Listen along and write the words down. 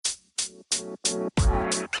Hello,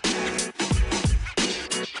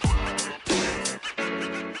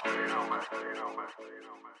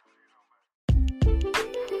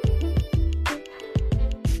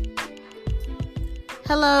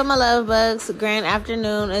 my love bugs. Grand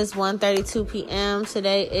afternoon. It's 1:32 p.m.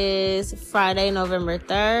 Today is Friday, November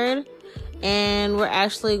 3rd, and we're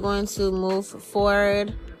actually going to move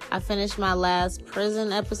forward. I finished my last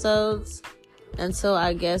prison episodes until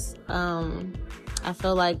I guess I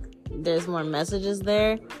feel like there's more messages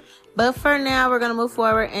there. But for now, we're going to move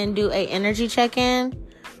forward and do a energy check-in.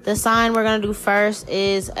 The sign we're going to do first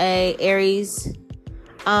is a Aries.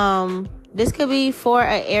 This could be for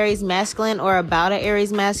an Aries masculine or about an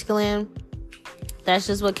Aries masculine. That's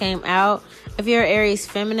just what came out. If you're Aries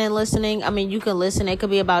feminine listening, I mean, you can listen. It could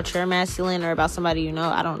be about your masculine or about somebody you know.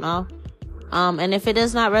 I don't know. And if it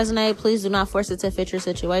does not resonate, please do not force it to fit your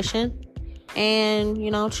situation. And,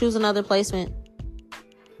 choose another placement.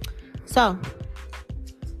 So,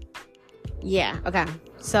 yeah, okay.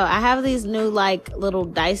 So I have these new, little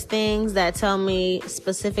dice things that tell me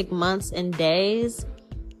specific months and days.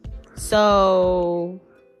 So,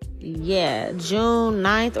 yeah, June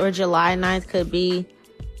 9th or July 9th could be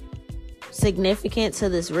significant to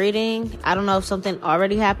this reading. I don't know if something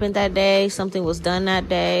already happened that day, something was done that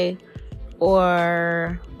day,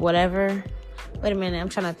 or whatever. Wait a minute, I'm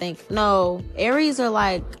trying to think. No, Aries are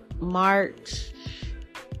like March,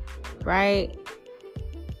 right?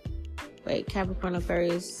 Wait, Capricorn,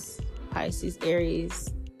 Aquarius, Pisces,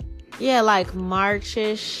 Aries. Yeah, like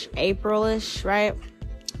March-ish, April-ish, right?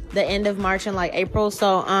 The end of March and April,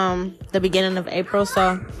 so the beginning of April.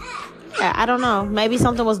 So yeah, I don't know, maybe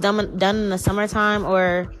something was done in the summertime,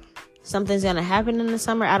 or something's gonna happen in the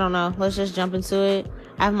summer. I don't know. Let's just jump into it.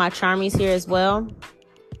 I have my charmies here as well.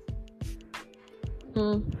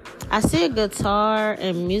 I see a guitar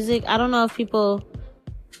and music. I don't know if people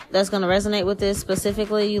that's gonna resonate with this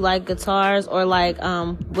specifically, you like guitars, or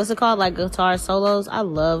what's it called, guitar solos. I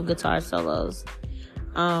love guitar solos.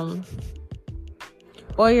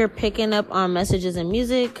 Or you're picking up on messages and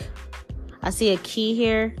music. I see a key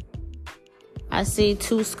here. I see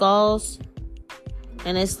two skulls.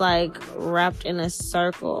 And it's wrapped in a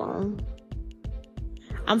circle.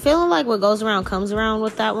 I'm feeling like what goes around comes around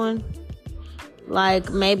with that one.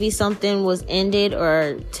 Maybe something was ended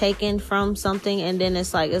or taken from something, and then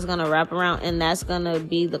it's gonna wrap around, and that's gonna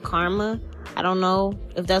be the karma. I don't know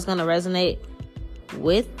if that's gonna resonate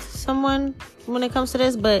with someone when it comes to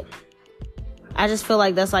this, but I just feel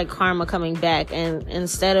like that's karma coming back, and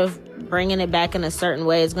instead of bringing it back in a certain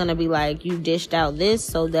way, it's gonna be you dished out this,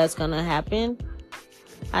 so that's gonna happen.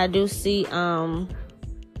 I do see a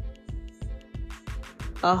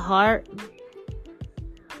heart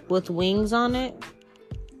with wings on it.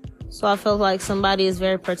 So I feel like somebody is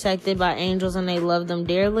very protected by angels and they love them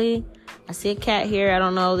dearly. I see a cat here. I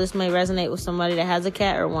don't know, this may resonate with somebody that has a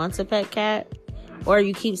cat or wants a pet cat, or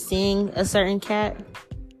you keep seeing a certain cat.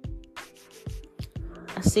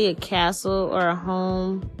 I see a castle or a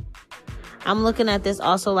home. I'm looking at this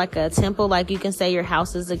also like a temple. You can say your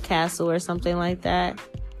house is a castle or something like that.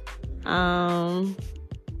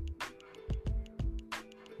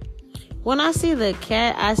 When I see the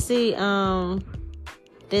cat, I see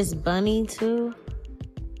this bunny too.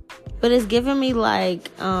 But it's giving me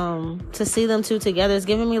to see them two together, it's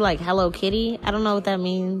giving me Hello Kitty. I don't know what that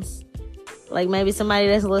means. Maybe somebody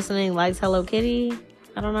that's listening likes Hello Kitty.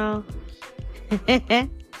 I don't know.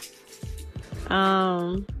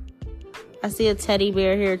 I see a teddy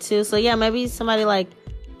bear here too. So yeah, maybe somebody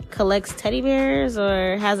collects teddy bears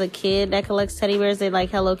or has a kid that collects teddy bears. They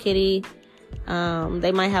like Hello Kitty.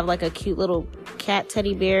 They might have a cute little cat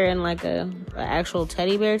teddy bear and a actual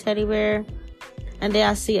teddy bear. And then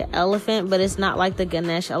I see an elephant, but it's not the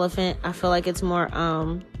Ganesh elephant. I feel like it's more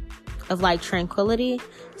of tranquility.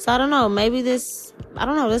 So I don't know, maybe this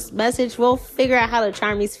message, we'll figure out how the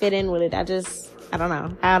charmies fit in with it. I don't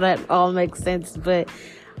know how that all makes sense, but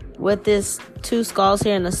with this two skulls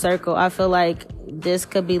here in the circle, I feel like this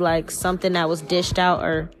could be something that was dished out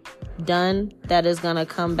or done that is gonna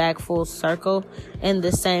come back full circle in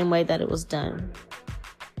the same way that it was done.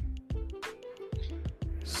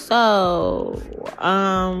 So,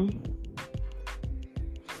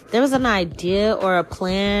 there was an idea or a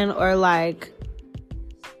plan, or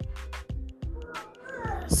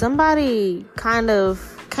somebody kind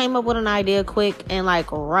of came up with an idea quick and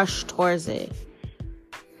rushed towards it.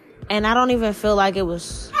 And I don't even feel like it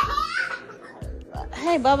was...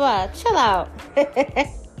 Hey, Bubba, chill out.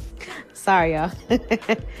 Sorry, y'all.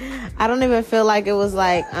 I don't even feel like it was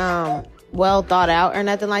well thought out or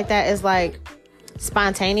nothing like that. It's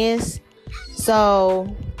spontaneous.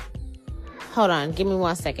 So Hold on. Give me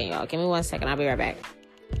 1 second, y'all. Give me 1 second. I'll be right back.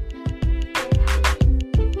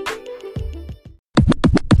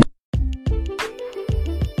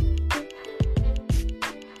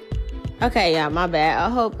 Okay, yeah, my bad. I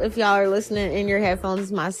hope if y'all are listening in your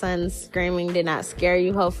headphones, my son's screaming did not scare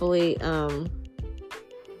you. Hopefully,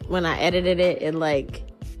 when I edited it, it like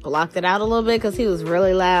blocked it out a little bit because he was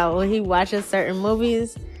really loud when he watches certain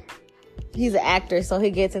movies. He's an actor, so he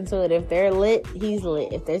gets into it. If they're lit, he's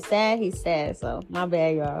lit. If they're sad, he's sad. So my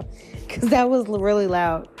bad, y'all, because that was really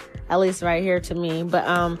loud, at least right here to me. But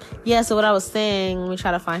yeah. So what I was saying, let me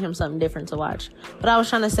try to find him something different to watch. What I was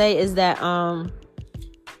trying to say is that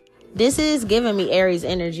this is giving me Aries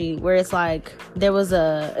energy, where it's like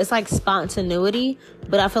it's like spontaneity,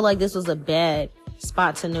 but I feel like this was a bad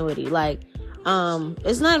spontaneity. Like,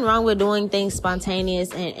 it's nothing wrong with doing things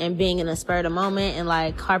spontaneous and being in a spur of the moment and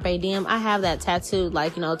like carpe diem. I have that tattooed,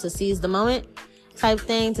 like, you know, to seize the moment type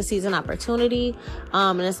thing, to seize an opportunity.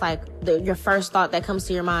 And it's like your first thought that comes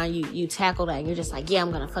to your mind, you tackle that and you're just like, yeah,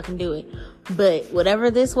 I'm gonna fucking do it. But whatever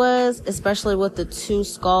this was, especially with the 2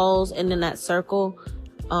 skulls and then that circle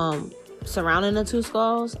surrounding the 2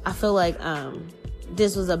 skulls, I feel like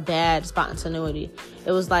this was a bad spontaneity.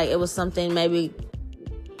 It was like it was something, maybe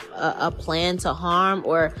a plan to harm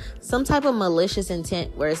or some type of malicious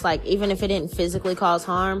intent, where it's like even if it didn't physically cause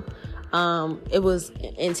harm, it was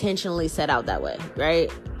intentionally set out that way, right?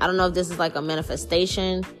 I don't know if this is like a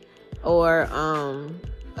manifestation or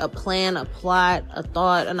a plan, a plot, a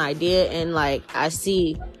thought, an idea, and like I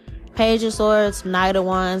see Page of Swords, Knight of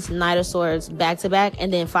Wands, Knight of Swords back to back,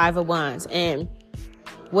 and then 5 of Wands. And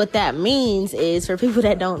what that means is, for people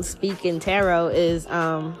that don't speak in tarot, is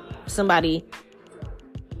somebody,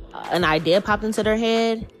 an idea popped into their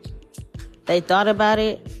head. They thought about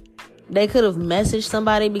it. They could have messaged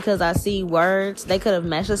somebody, because I see words. They could have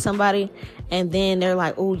messaged somebody, and then they're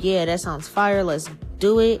like, oh yeah, that sounds fire. Let's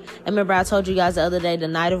do it. And remember, I told you guys the other day, the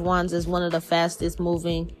Knight of Wands is one of the fastest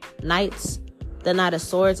moving knights. The Knight of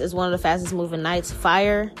Swords is one of the fastest moving knights.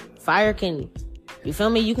 Fire can, you feel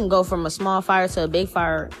me? You can go from a small fire to a big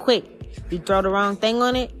fire quick. You throw the wrong thing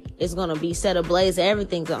on it, it's going to be set ablaze.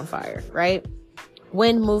 Everything's on fire, right?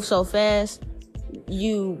 Wind moves so fast,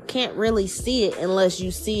 you can't really see it unless you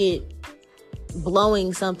see it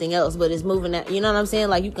blowing something else, but it's moving that, you know what I'm saying?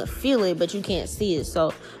 Like, you can feel it, but you can't see it.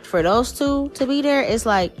 So for those 2 to be there, it's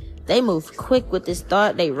like they moved quick with this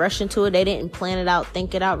thought. They rushed into it. They didn't plan it out,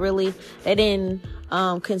 think it out really. They didn't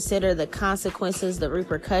consider the consequences, the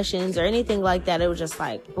repercussions, or anything like that. It was just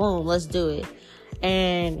like, boom, let's do it.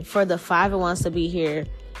 And for the 5 of Wands to be here,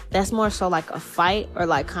 that's more so like a fight or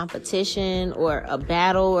like competition or a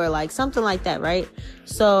battle or like something like that, right?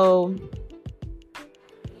 So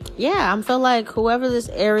yeah, I feel like whoever this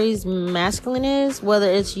Aries masculine is, whether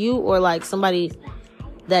it's you or like somebody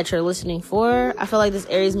that you're listening for, I feel like this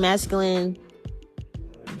Aries masculine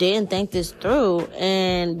didn't think this through.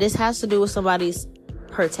 And this has to do with somebody's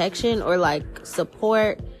protection or like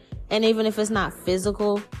support. And even if it's not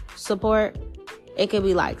physical support, it could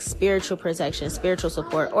be like spiritual protection, spiritual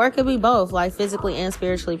support, or it could be both, like physically and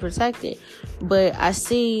spiritually protected. But I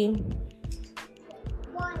see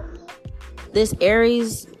this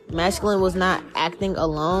Aries masculine was not acting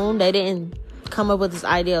alone. They didn't come up with this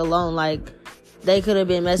idea alone. Like, they could have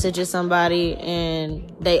been messaging somebody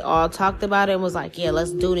and they all talked about it and was like, yeah,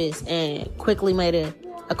 let's do this, and quickly made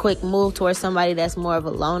a quick move towards somebody that's more of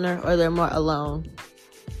a loner, or they're more alone,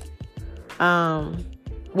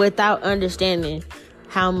 without understanding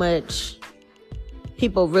how much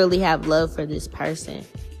people really have love for this person.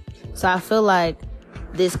 So I feel like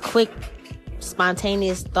this quick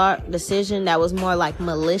spontaneous thought decision that was more like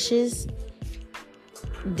malicious,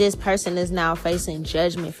 this person is now facing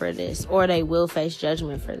judgment for this, or they will face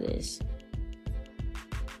judgment for this.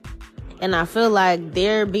 And I feel like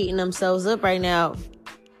they're beating themselves up right now.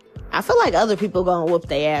 I feel like other people gonna whoop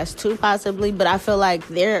their ass too, possibly, but I feel like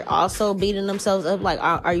they're also beating themselves up. Like,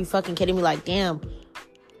 are you fucking kidding me? Like, damn,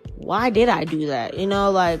 why did I do that? You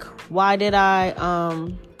know, like, why did I,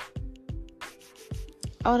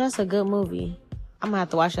 oh, that's a good movie. I'm gonna have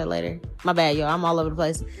to watch that later. My bad, y'all. I'm all over the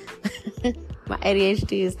place. My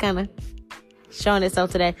ADHD is kind of showing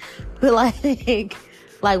itself today. But like,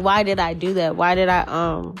 why did I do that? Why did I,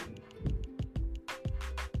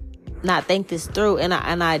 not think this through? And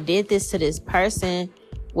I did this to this person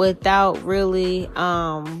without really,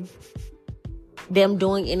 them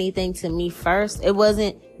doing anything to me first. It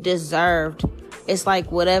wasn't deserved. It's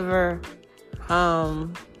like whatever,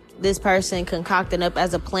 this person concocted up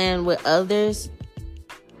as a plan with others,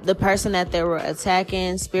 the person that they were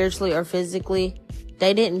attacking spiritually or physically,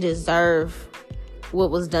 they didn't deserve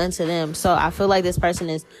what was done to them. So I feel like this person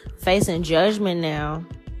is facing judgment now.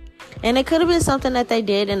 And it could have been something that they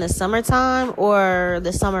did in the summertime or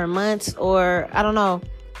the summer months, or I don't know.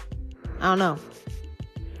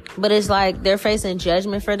 But it's like they're facing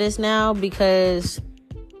judgment for this now because,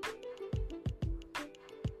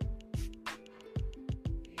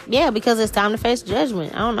 because it's time to face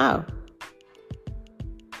judgment. I don't know.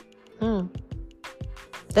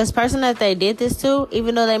 This person that they did this to,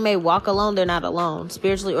 even though they may walk alone, they're not alone,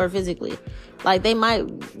 spiritually or physically. Like, they might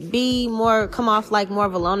come off like more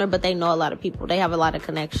of a loner, but they know a lot of people. They have a lot of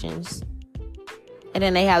connections. And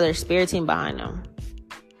then they have their spirit team behind them.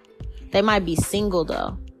 They might be single,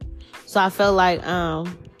 though. So I feel like, no.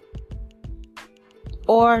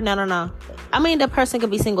 I mean, the person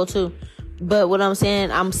could be single, too. But what I'm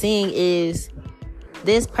seeing is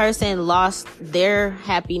this person lost their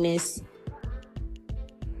happiness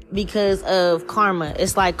because of karma.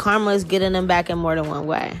 It's like karma is getting them back in more than one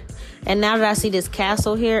way. And now that I see this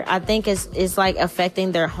castle here, I think it's like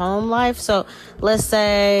affecting their home life. So let's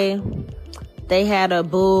say they had a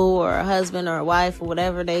boo or a husband or a wife or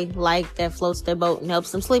whatever they like that floats their boat and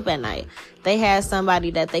helps them sleep at night. They had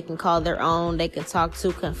somebody that they can call their own, they can talk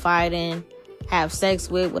to, confide in, have sex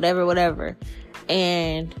with, whatever.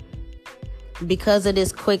 And because of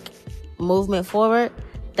this quick movement forward,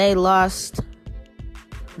 they lost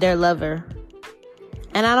their lover.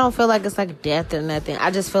 And I don't feel like it's like death or nothing.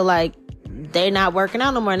 I just feel like they're not working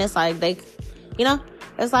out no more. And it's like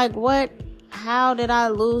it's like, what? How did I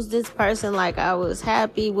lose this person? Like, I was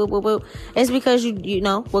happy. Whoop. It's because you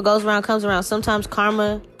know, what goes around comes around. Sometimes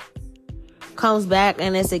karma comes back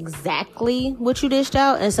and it's exactly what you dished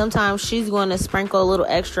out. And sometimes she's going to sprinkle a little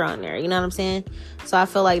extra on there. You know what I'm saying? So I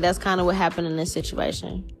feel like that's kind of what happened in this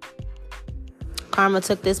situation. Karma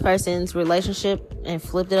took this person's relationship and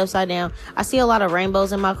flipped it upside down. I see a lot of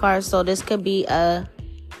rainbows in my cards, so this could be a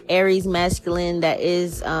Aries masculine that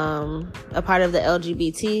is a part of the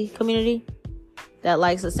LGBT community that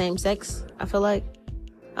likes the same sex, I feel like.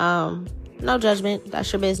 No judgment,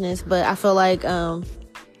 that's your business, but I feel like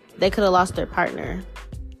they could have lost their partner,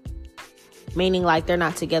 meaning like they're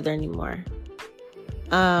not together anymore.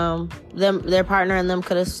 Their partner and them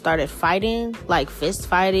could have started fighting, like fist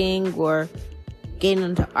fighting or getting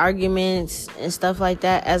into arguments and stuff like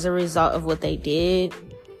that as a result of what they did.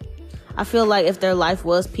 I feel like if their life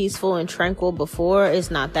was peaceful and tranquil before,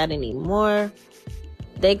 it's not that anymore.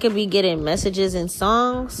 They could be getting messages and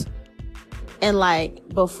songs, and like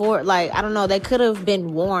before, like, I don't know, they could have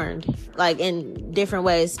been warned, like, in different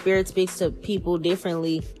ways. Spirit speaks to people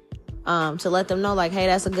differently, to let them know, like, hey,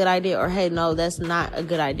 that's a good idea, or hey, no, that's not a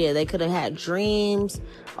good idea. They could have had dreams,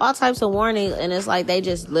 all types of warnings, and it's like they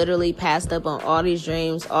just literally passed up on all these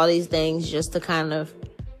dreams, all these things, just to kind of,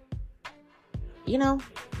 you know,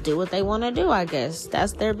 do what they want to do, I guess.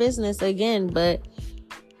 That's their business again, but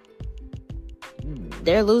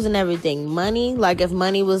they're losing everything. Money, like if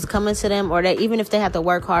money was coming to them, or even if they had to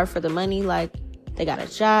work hard for the money, like they got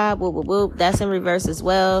a job, that's in reverse as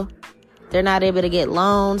well. They're not able to get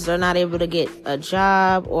loans. They're not able to get a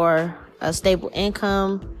job or a stable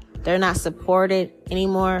income. They're not supported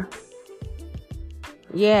anymore.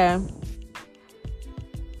 Yeah.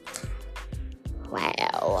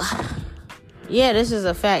 Wow. Yeah, this is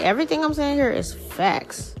a fact. Everything I'm saying here is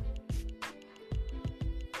facts.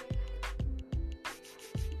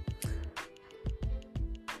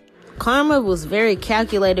 Karma was very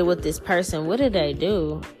calculated with this person. What did they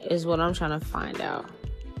do is what I'm trying to find out.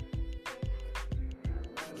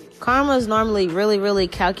 Karma is normally really, really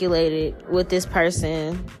calculated with this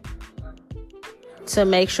person to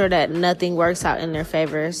make sure that nothing works out in their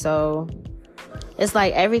favor. So it's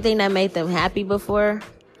like everything that made them happy before,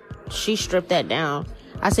 she stripped that down.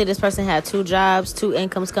 I see this person had 2 jobs, 2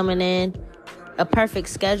 incomes coming in, a perfect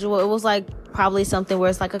schedule. It was like probably something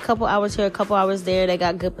where it's like a couple hours here, a couple hours there. They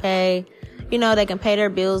got good pay. You know, they can pay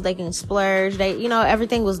their bills. They can splurge.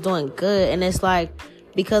 Everything was doing good. And it's like,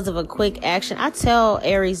 because of a quick action. I tell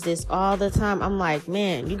Aries this all the time. I'm like,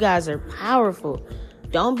 man, you guys are powerful.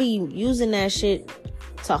 Don't be using that shit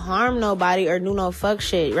to harm nobody or do no fuck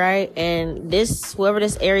shit, right? And whoever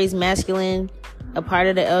this Aries masculine, a part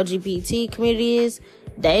of the LGBT community is,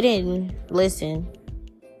 they didn't listen.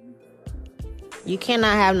 You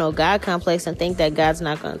cannot have no God complex and think that God's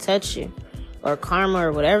not going to touch you, or karma,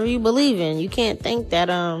 or whatever you believe in. You can't think that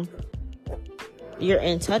you're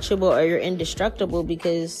untouchable or you're indestructible,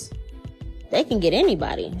 because they can get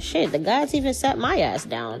anybody. Shit, the gods even sat my ass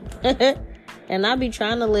down. And I be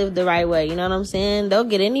trying to live the right way. You know what I'm saying? They'll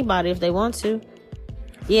get anybody if they want to.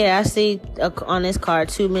 Yeah, I see on this card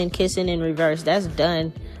 2 men kissing in reverse. That's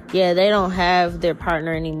done. Yeah, they don't have their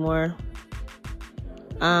partner anymore.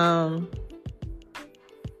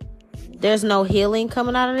 There's no healing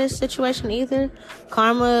coming out of this situation either.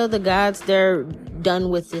 Karma, the gods, they're done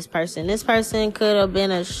with this person. This person could have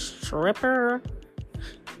been a stripper.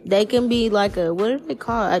 They can be like a, what do they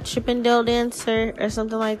call it? A Chippendale dancer or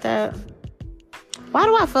something like that. Why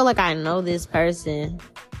do I feel like I know this person?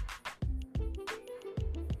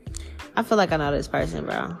 I feel like I know this person,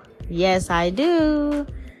 bro. Yes, I do.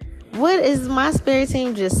 What is my spirit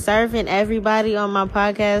team just serving everybody on my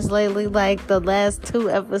podcast lately? Like the last 2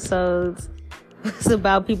 episodes was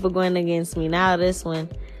about people going against me. Now this one,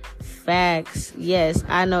 facts. Yes,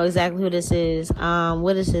 I know exactly who this is.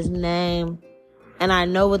 What is his name? And I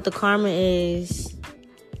know what the karma is.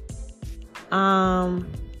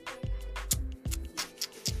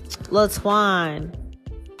 Latwan.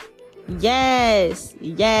 Yes.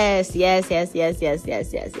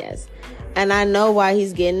 And I know why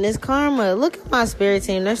he's getting this karma. Look at my spirit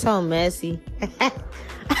team. They're so messy.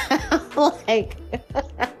 Like,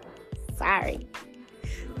 sorry.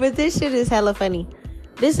 But this shit is hella funny.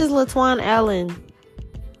 This is Latwan Allen.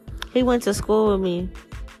 He went to school with me.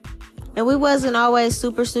 And we wasn't always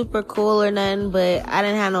super, super cool or nothing, but I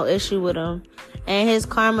didn't have no issue with him. And his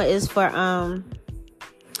karma is for,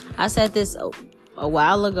 I said this a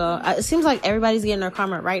while ago. It seems like everybody's getting their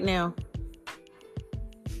karma right now.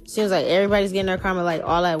 Seems like everybody's getting their karma like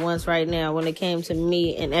all at once right now when it came to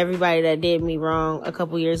me and everybody that did me wrong a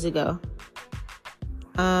couple years ago.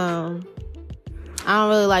 I don't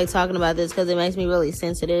really like talking about this because it makes me really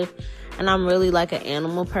sensitive. And I'm really like an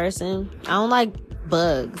animal person. I don't like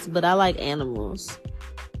bugs, but I like animals.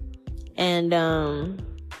 And,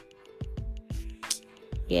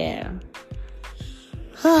 yeah.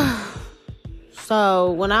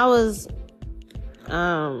 So when I was,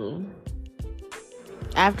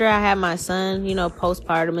 after I had my son, you know,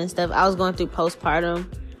 postpartum and stuff, I was going through postpartum.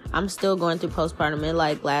 I'm still going through postpartum. It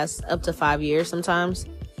like lasts up to 5 years sometimes.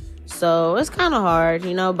 So it's kind of hard,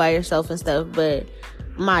 you know, by yourself and stuff. But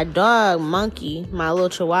my dog, Monkey, my little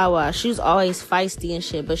chihuahua, she's always feisty and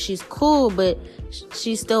shit. But she's cool, but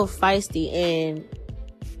she's still feisty. And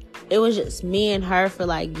it was just me and her for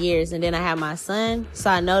like years. And then I had my son. So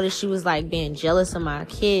I noticed she was like being jealous of my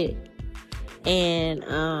kid. And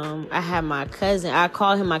I had my cousin. I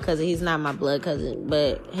call him my cousin. He's not my blood cousin,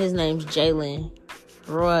 but his name's Jalen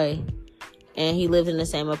Roy. And he lived in the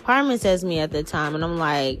same apartments as me at the time. And I'm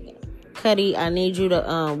like, Cuddy, I need you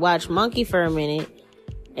to watch Monkey for a minute.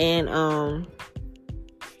 And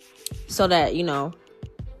so that, you know,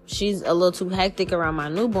 she's a little too hectic around my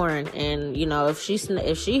newborn. And, you know, if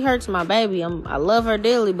she hurts my baby, I love her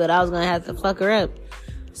dearly, but I was going to have to fuck her up.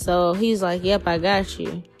 So he's like, yep, I got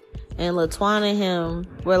you. And Latwan and him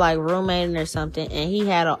were like roommating or something. And he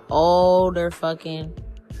had an older fucking,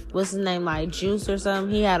 what's his name, like Juice or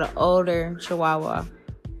something. He had an older chihuahua.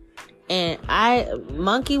 And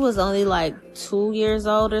Monkey was only like 2 years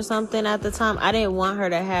old or something at the time. I didn't want her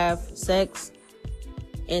to have sex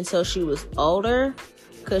until she was older,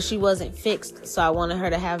 because she wasn't fixed. So I wanted her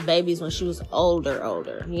to have babies when she was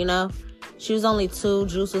older, you know? She was only 2.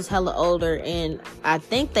 Juice was hella older. And I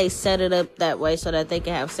think they set it up that way so that they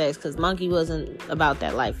could have sex, because Monkey wasn't about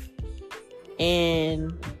that life.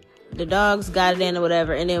 And the dogs got it in or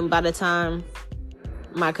whatever. And then by the time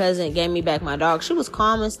my cousin gave me back my dog, she was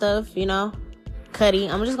calm and stuff, you know? Cuddy.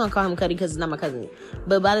 I'm just gonna call him Cuddy because it's not my cousin.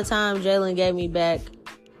 But by the time Jalen gave me back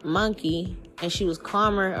Monkey, and she was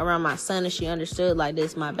calmer around my son, and she understood, like,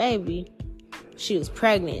 this my baby, she was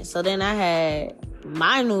pregnant. So then I had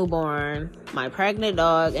my newborn, my pregnant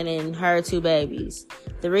dog, and then her 2 babies.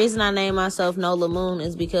 The reason I named myself Nola Moon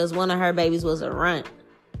is because one of her babies was a runt.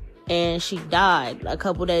 And she died a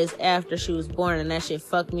couple days after she was born, and that shit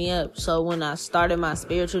fucked me up. So when I started my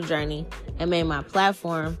spiritual journey and made my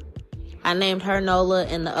platform, I named her Nola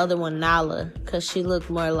and the other one Nala, because she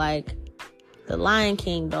looked more like the Lion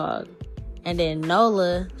King dog. And then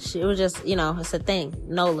Nola, she was just, you know, it's a thing.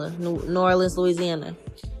 Nola, New Orleans, Louisiana.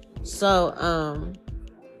 So,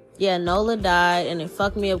 yeah, Nola died, and it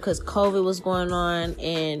fucked me up because COVID was going on,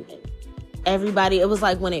 and everybody, it was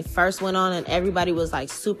like when it first went on, and everybody was like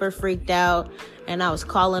super freaked out. And I was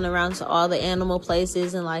calling around to all the animal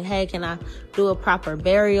places and like, hey, can I do a proper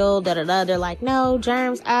burial? They're like, no,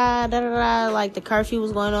 germs, like the curfew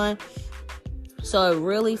was going on. So it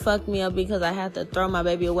really fucked me up because I had to throw my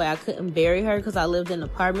baby away. I couldn't bury her because I lived in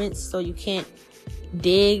apartments, so you can't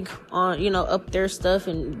dig on, you know, up their stuff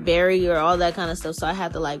and bury or all that kind of stuff. So I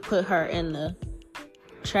had to like put her in the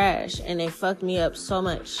trash, and it fucked me up so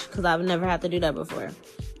much because I've never had to do that before.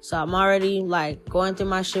 So I'm already like going through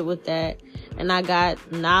my shit with that. And I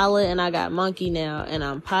got Nala and I got Monkey now, and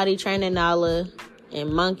I'm potty training Nala, and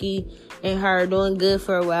Monkey and her doing good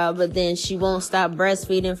for a while, but then she won't stop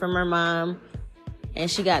breastfeeding from her mom, and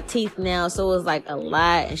she got teeth now, so it was like a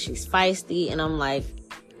lot, and she's feisty, and I'm like,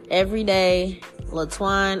 every day,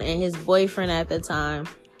 LaTwan and his boyfriend at the time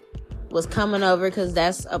was coming over, because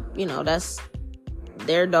that's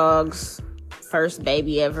their dog's first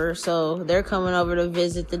baby ever, so they're coming over to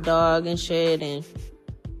visit the dog and shit, and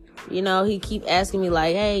he keep asking me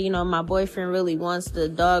like, hey, my boyfriend really wants the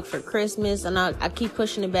dog for Christmas, and I keep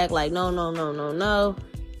pushing it back like, no,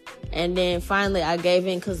 and then finally I gave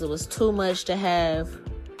in because it was too much to have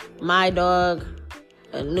my dog,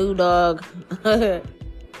 a new dog,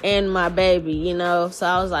 and my baby, so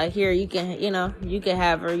I was like, here, you can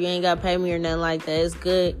have her, you ain't gotta pay me or nothing like that, it's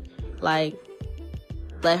good, like,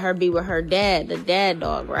 let her be with her dad, the dad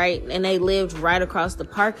dog, right? And they lived right across the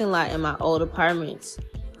parking lot in my old apartments.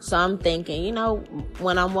 So I'm thinking,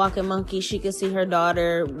 when I'm walking Monkey, she can see her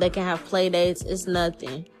daughter. They can have play dates. It's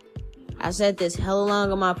nothing. I said this hella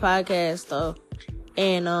long on my podcast, though.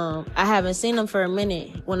 And I haven't seen him for a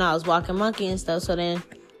minute when I was walking Monkey and stuff. So then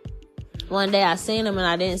one day I seen him and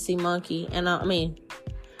I didn't see Monkey.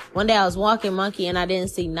 One day I was walking Monkey and I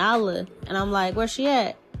didn't see Nala. And I'm like, where's she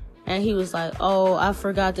at? And he was like, oh, I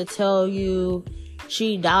forgot to tell you.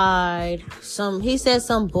 She died. He said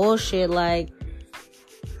some bullshit like,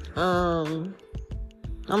 I'm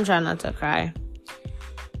trying not to cry.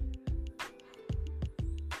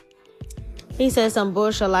 He said some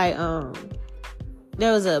bullshit like,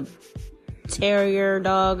 there was a terrier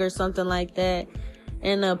dog or something like that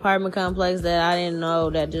in the apartment complex that I didn't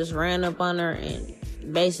know that just ran up on her and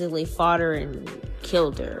basically fought her and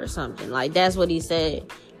killed her or something. Like, that's what he said.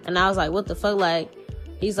 And I was like, what the fuck? Like,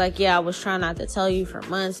 he's like, yeah, I was trying not to tell you for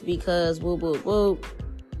months because whoop, whoop, whoop.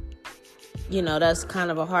 That's kind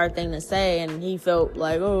of a hard thing to say. And he felt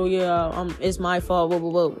like, oh, yeah, it's my fault. Whoop,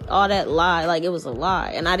 whoop, whoop. All that lie. Like, it was a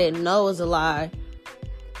lie. And I didn't know it was a lie.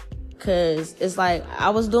 Because it's like, I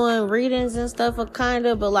was doing readings and stuff, kind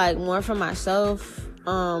of, but like more for myself.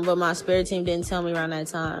 But my spirit team didn't tell me around that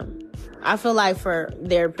time. I feel like for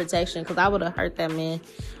their protection, because I would have hurt that man.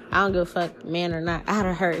 I don't give a fuck, man or not. I'd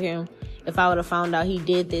have hurt him if I would have found out he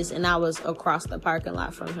did this and I was across the parking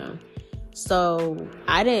lot from him. So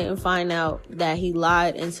I didn't find out that he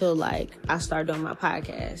lied until like I started doing my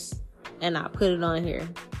podcast and I put it on here.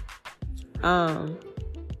 And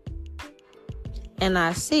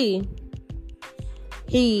I see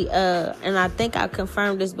he and I think I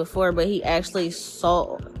confirmed this before, but he actually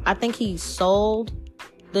sold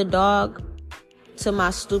the dog to my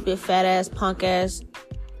stupid fat ass punk ass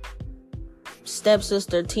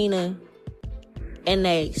stepsister Tina, and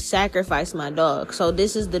they sacrificed my dog. So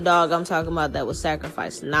this is the dog I'm talking about that was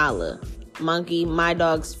sacrificed. Nala, Monkey, my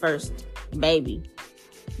dog's first baby,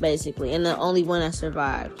 basically, and the only one that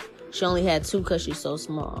survived. She only had 2 because she's so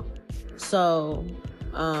small. So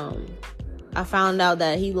I found out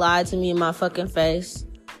that he lied to me in my fucking face.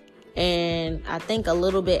 And I think a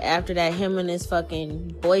little bit after that, him and his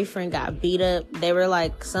fucking boyfriend got beat up. They were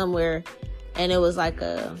like somewhere, and it was like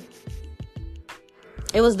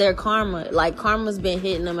it was their karma. Like, karma's been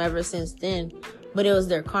hitting them ever since then. But it was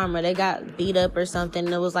their karma. They got beat up or something.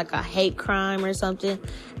 It was like a hate crime or something.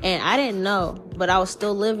 And I didn't know. But I was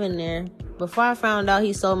still living there. Before I found out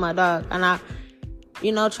he sold my dog. And I,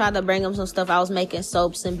 tried to bring him some stuff. I was making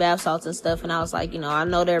soaps and bath salts and stuff. And I was like, I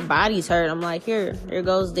know their bodies hurt. I'm like, here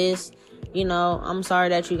goes this. I'm sorry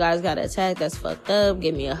that you guys got attacked. That's fucked up.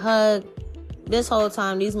 Give me a hug. This whole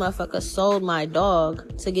time, these motherfuckers sold my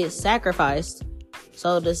dog to get sacrificed.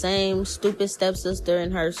 So the same stupid stepsister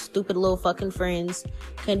and her stupid little fucking friends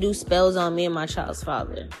can do spells on me and my child's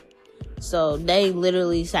father. So they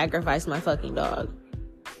literally sacrificed my fucking dog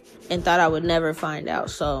and thought I would never find out.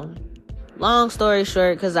 So long story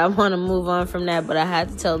short, because I want to move on from that, but I had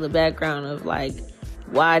to tell the background of like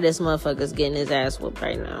why this motherfucker's getting his ass whooped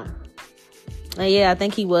right now. And yeah, I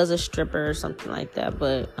think he was a stripper or something like that,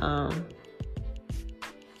 but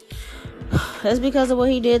that's because of what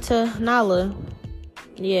he did to Nala.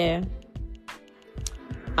 Yeah.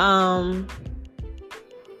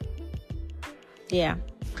 Yeah.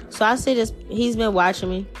 So I see this. He's been watching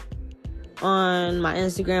me on my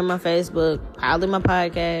Instagram, my Facebook, probably my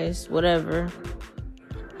podcast, whatever.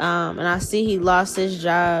 And I see he lost his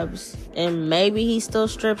jobs, and maybe he still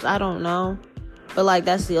strips. I don't know. But like,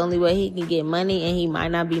 that's the only way he can get money, and he might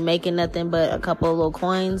not be making nothing but a couple of little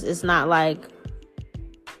coins. It's not like,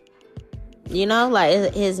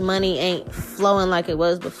 like his money ain't flowing like it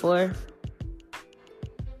was before.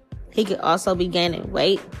 He could also be gaining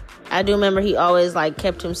weight. I do remember he always like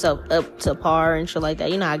kept himself up to par and shit like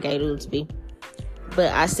that. You know how gay dudes be.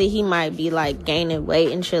 But I see he might be like gaining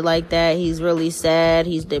weight and shit like that. He's really sad.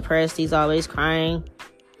 He's depressed. He's always crying.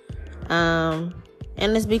 And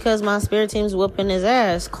it's because my spirit team's whooping his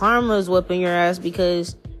ass. Karma's whooping your ass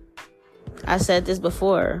because I said this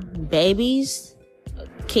before. Babies,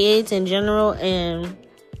 kids in general, and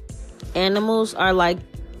animals are like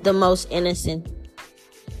the most innocent.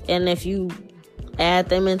 And if you add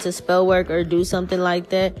them into spell work or do something like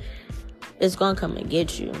that, it's gonna come and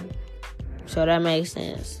get you. So that makes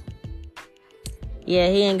sense. Yeah,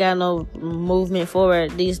 he ain't got no movement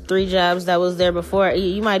forward. These 3 jobs that was there before,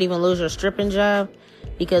 you might even lose your stripping job,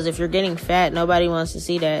 because if you're getting fat, nobody wants to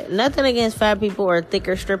see that. Nothing against fat people or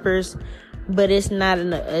thicker strippers, but it's not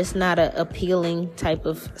a appealing type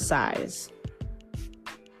of size.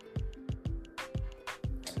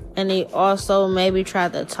 And he also maybe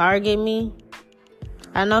tried to target me.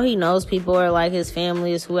 I know he knows people are like his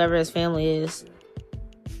family is whoever his family is.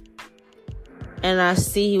 And I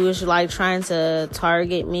see he was like trying to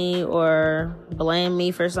target me or blame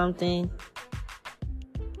me for something.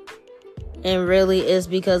 And really it's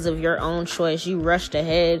because of your own choice. You rushed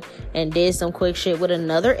ahead and did some quick shit with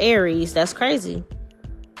another Aries. That's crazy.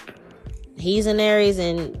 He's an Aries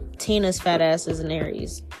and Tina's fat ass is an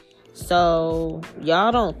Aries. So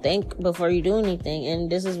y'all don't think before you do anything, and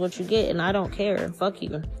this is what you get, and I don't care. Fuck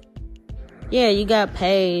you. Yeah, you got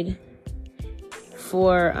paid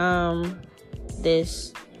for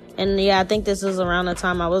this. And yeah, I think this was around the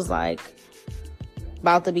time I was like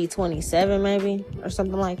about to be 27 maybe, or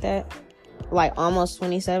something like that. Like almost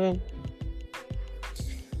 27.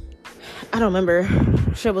 I don't remember.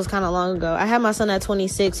 Shit was kind of long ago. I had my son at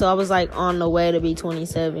 26, so I was like on the way to be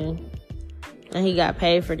 27. And he got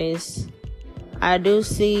paid for this. I do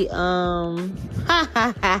see, I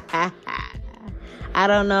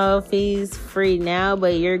don't know if he's free now,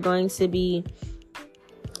 but you're going to be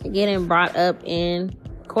getting brought up in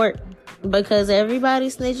court because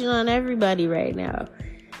everybody's snitching on everybody right now.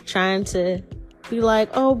 Trying to be like,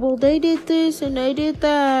 oh, well, they did this and they did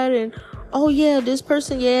that. And, oh, yeah, this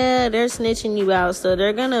person, yeah, they're snitching you out. So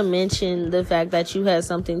they're going to mention the fact that you had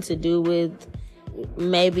something to do with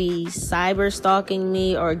maybe cyber stalking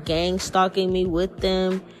me or gang stalking me with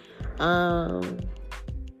them.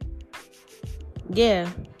 Yeah.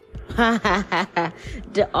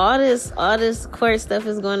 all this court stuff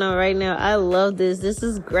is going on right now. I love this. This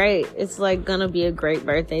is great. It's like gonna be a great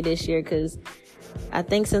birthday this year because I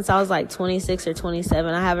think since I was like 26 or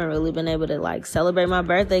 27, I haven't really been able to like celebrate my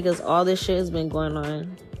birthday because all this shit has been going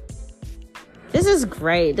on. This is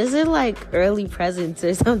great. This is like early presents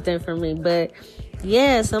or something for me. But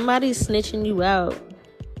yeah, somebody's snitching you out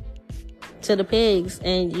to the pigs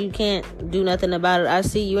and you can't do nothing about it. I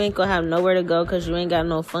see you ain't gonna have nowhere to go because you ain't got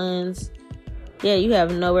no funds. Yeah, you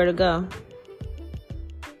have nowhere to go.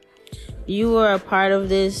 You were a part of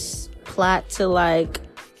this plot to like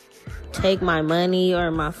take my money or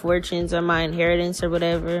my fortunes or my inheritance or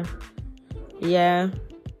whatever. Yeah.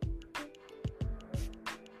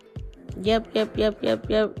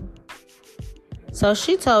 Yep. So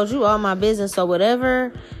she told you all my business. So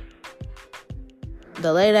whatever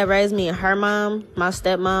the lady that raised me and her mom, my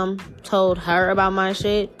stepmom, told her about my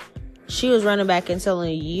shit, she was running back and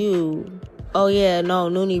telling you, oh yeah, no,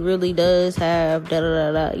 Noonie really does have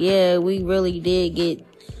da-da-da-da. Yeah, we really did get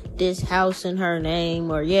this house in her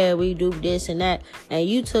name, or yeah, we do this and that. And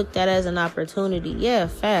you took that as an opportunity. Yeah,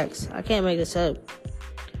 facts. I can't make this up.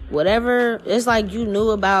 Whatever, it's like you knew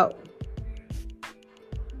about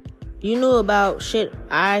shit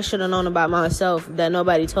I should have known about myself that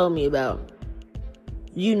nobody told me about.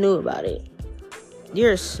 You knew about it.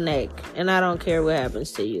 You're a snake, and I don't care what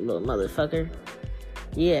happens to you, little motherfucker.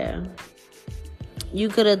 Yeah. You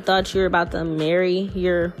could have thought you were about to marry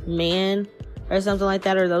your man or something like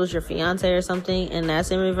that, or that was your fiance or something, and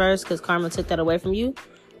that's in reverse because karma took that away from you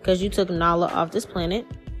because you took Nala off this planet.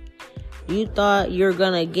 You thought you were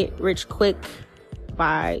gonna get rich quick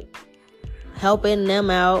by helping them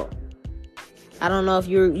out. I don't know if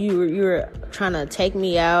you were trying to take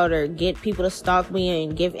me out or get people to stalk me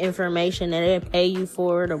and give information and they pay you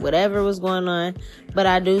for it or whatever was going on. But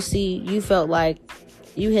I do see you felt like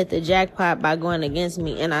you hit the jackpot by going against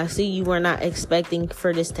me. And I see you were not expecting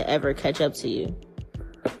for this to ever catch up to you.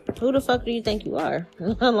 Who the fuck do you think you are?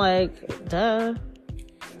 I'm like, duh.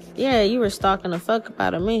 Yeah, you were stalking the fuck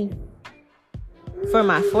out of me for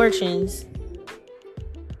my fortunes.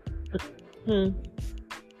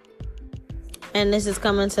 And this is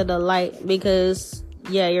coming to the light because,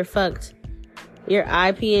 yeah, you're fucked. Your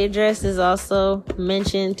IP address is also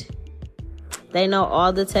mentioned. They know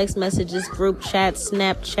all the text messages, group chats,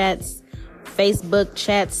 Snapchats, Facebook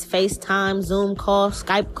chats, FaceTime, Zoom calls,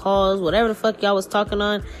 Skype calls, whatever the fuck y'all was talking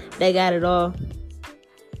on, they got it all.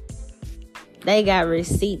 They got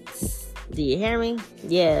receipts. Do you hear me?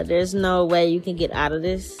 Yeah, there's no way you can get out of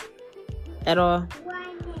this at all.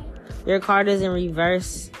 Your card is in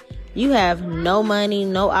reverse. You have no money,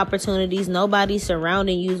 no opportunities. Nobody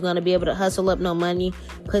surrounding you is going to be able to hustle up no money,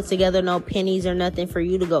 put together no pennies or nothing for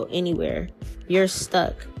you to go anywhere. You're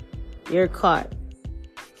stuck. You're caught.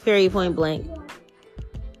 Period, point blank.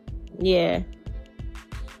 Yeah.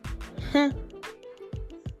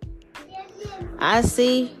 I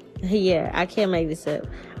see. Yeah, I can't make this up.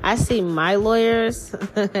 I see my lawyers,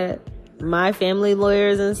 my family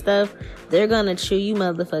lawyers and stuff. They're going to chew you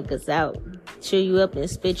motherfuckers out. Chew you up and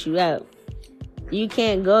spit you out. You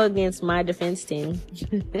can't go against my defense team.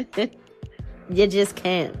 You just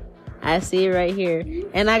can't. I see it right here.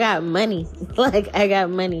 And I got money. Like, I got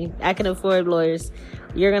money. I can afford lawyers.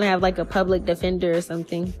 You're going to have like a public defender or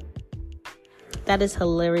something. That is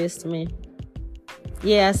hilarious to me.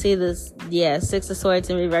 Yeah, I see this. Yeah, Six of Swords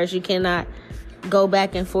in reverse. You cannot go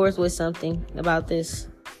back and forth with something about this.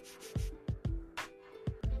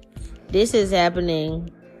 This is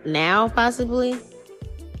happening now, possibly.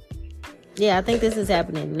 Yeah, I think this is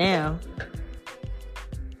happening now.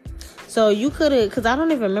 So you could have, because I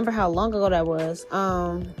don't even remember how long ago that was.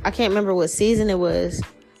 I can't remember what season it was.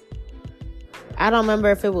 I don't remember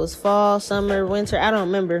if it was fall, summer, winter. I don't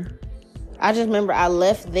remember. I just remember I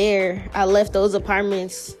left there. I left those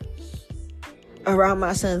apartments around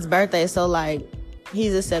my son's birthday. So, like,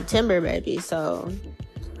 he's a September baby. So,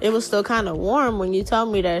 it was still kind of warm when you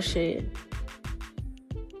told me that shit.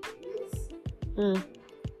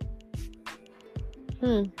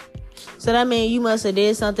 So, that means you must have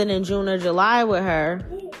did something in June or July with her.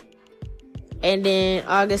 And then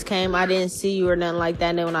August came. I didn't see you or nothing like that.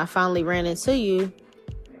 And then when I finally ran into you,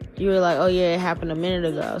 you were like, oh, yeah, it happened a minute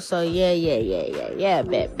ago. So, yeah,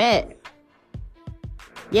 bet.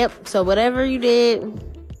 Yep, so whatever you did,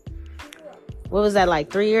 what was that,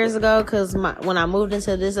 like 3 years ago? Because when I moved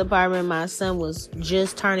into this apartment, my son was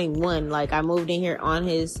just turning 1. Like, I moved in here on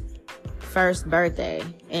his first birthday.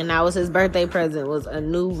 And that was his birthday present, was a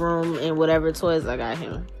new room and whatever toys I got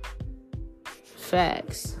him.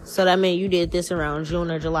 Facts. So that meant you did this around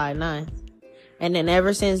June or July 9th. And then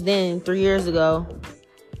ever since then, 3 years ago,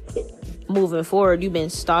 moving forward, you've been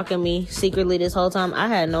stalking me secretly this whole time. I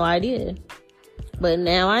had no idea. But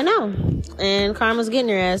now I know. And karma's getting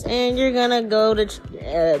your ass. And you're gonna go to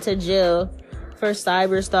jail for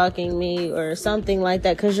cyber stalking me or something like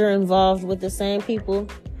that, because you're involved with the same people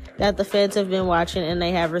that the feds have been watching, and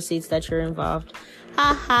they have receipts that you're involved.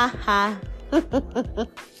 Ha ha ha.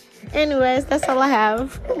 Anyways, that's all I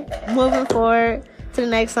have. Moving forward to the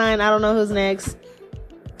next sign. I don't know who's next.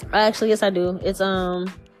 Actually, yes I do. It's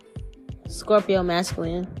Scorpio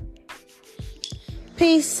masculine.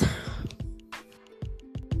 Peace.